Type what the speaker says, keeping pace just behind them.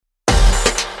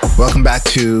Welcome back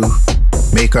to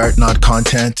Make Art Not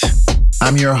Content.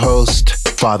 I'm your host,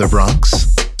 Father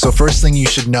Bronx. So first thing you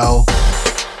should know,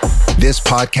 this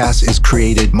podcast is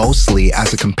created mostly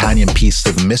as a companion piece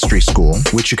to the Mystery School,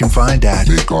 which you can find at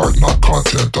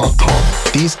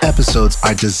makeartnotcontent.com. These episodes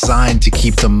are designed to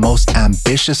keep the most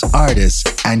ambitious artists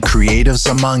and creatives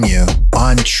among you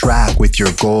on track with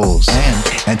your goals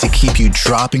and to keep you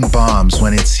dropping bombs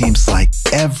when it seems like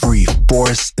every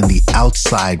force in the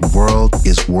outside world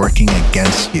is working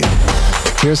against you.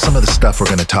 Here's some of the stuff we're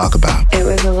going to talk about. It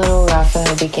was a little rough in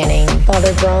the beginning.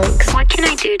 Father Bronx. What can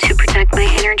I do to protect my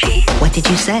energy? What did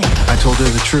you say? I told her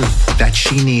the truth, that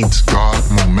she needs God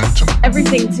momentum.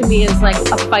 Everything to me is like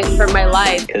a fight for my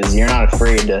life. Because you're not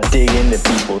afraid to dig into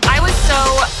people. I was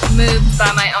so moved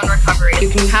by my own recovery. You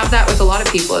can have that with a lot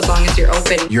of people as long as you're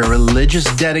open. Your religious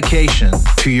dedication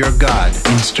to your God,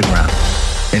 Instagram.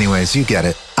 Anyways, you get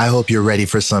it. I hope you're ready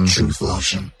for some truth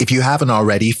lotion. If you haven't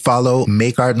already, follow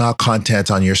Make Art Not Content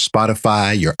on your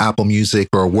Spotify, your Apple Music,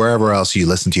 or wherever else you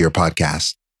listen to your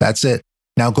podcast. That's it.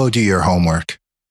 Now go do your homework.